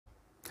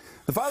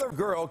The father of a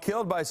girl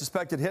killed by a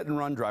suspected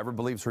hit-and-run driver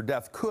believes her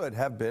death could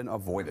have been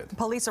avoided.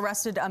 Police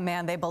arrested a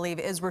man they believe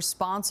is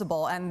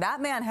responsible, and that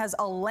man has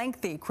a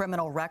lengthy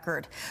criminal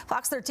record.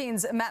 Fox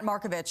 13's Matt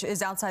Markovich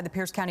is outside the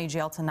Pierce County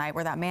Jail tonight,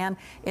 where that man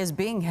is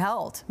being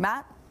held.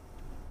 Matt?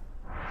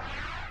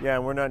 Yeah,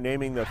 and we're not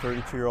naming the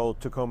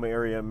 32-year-old Tacoma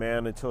area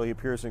man until he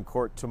appears in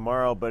court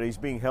tomorrow, but he's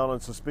being held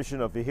on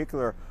suspicion of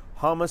vehicular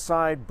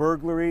homicide,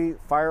 burglary,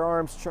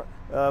 firearms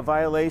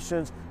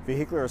violations,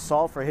 vehicular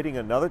assault for hitting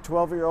another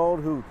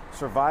 12-year-old who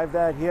survived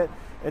that hit.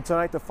 And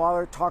tonight the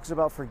father talks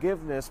about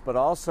forgiveness, but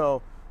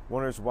also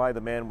wonders why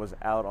the man was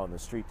out on the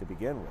street to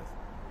begin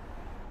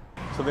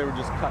with. So they were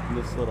just cutting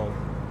this little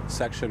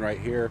section right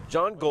here.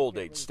 John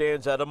Goldade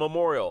stands at a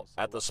memorial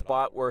at the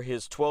spot where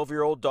his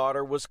 12-year-old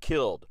daughter was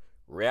killed,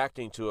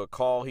 reacting to a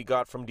call he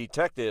got from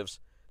detectives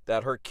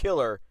that her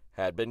killer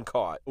had been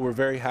caught. We're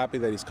very happy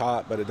that he's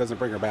caught, but it doesn't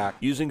bring her back.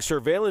 Using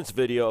surveillance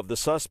video of the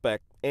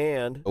suspect,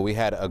 and we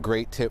had a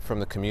great tip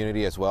from the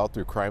community as well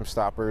through Crime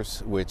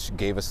Stoppers, which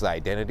gave us the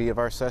identity of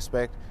our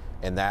suspect,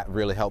 and that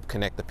really helped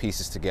connect the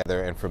pieces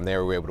together, and from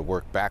there we were able to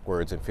work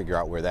backwards and figure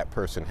out where that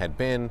person had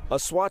been. A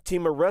SWAT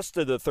team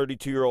arrested the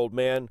 32-year-old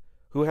man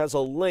who has a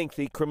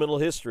lengthy criminal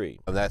history.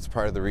 That's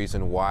part of the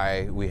reason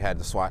why we had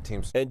the SWAT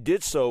teams. And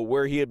did so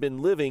where he had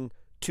been living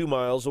 2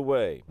 miles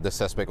away. The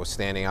suspect was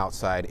standing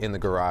outside in the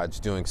garage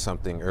doing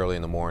something early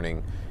in the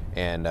morning,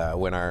 and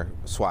when our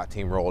SWAT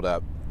team rolled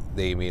up,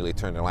 they immediately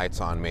turned the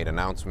lights on, made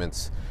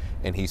announcements,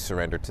 and he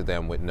surrendered to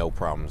them with no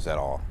problems at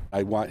all.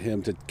 I want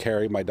him to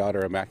carry my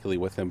daughter immaculately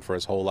with him for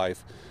his whole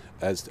life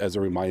as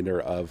a reminder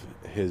of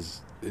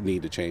his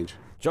need to change.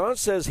 John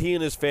says he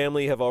and his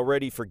family have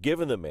already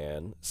forgiven the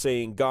man,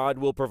 saying God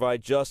will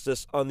provide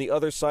justice on the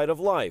other side of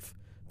life.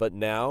 But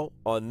now,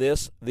 on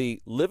this,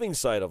 the living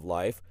side of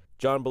life,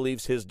 John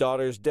believes his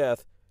daughter's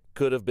death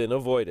could have been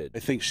avoided. I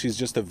think she's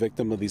just a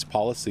victim of these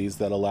policies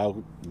that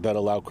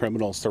allow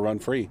criminals to run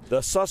free.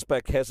 The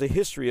suspect has a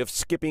history of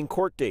skipping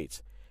court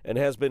dates and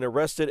has been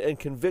arrested and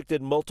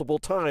convicted multiple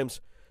times,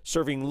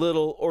 serving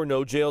little or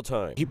no jail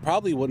time. He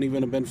probably wouldn't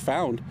even have been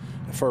found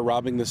for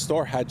robbing the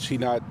store had she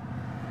not,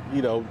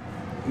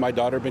 my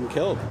daughter been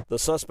killed. The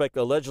suspect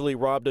allegedly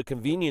robbed a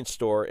convenience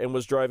store and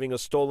was driving a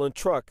stolen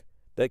truck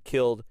that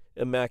killed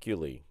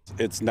immaculately.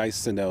 It's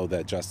nice to know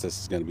that justice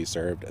is going to be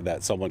served,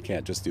 that someone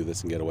can't just do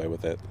this and get away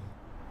with it.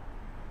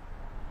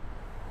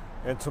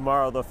 And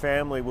tomorrow the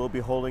family will be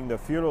holding the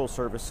funeral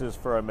services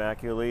for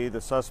Immaculately.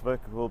 The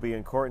suspect will be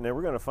in court, and then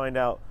we're going to find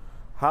out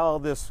how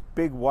this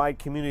big, wide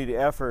community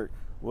effort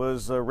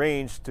was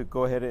arranged to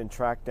go ahead and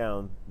track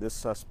down this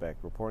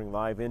suspect. Reporting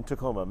live in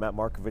Tacoma, Matt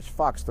Markovich,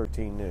 Fox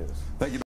 13 News. Thank you.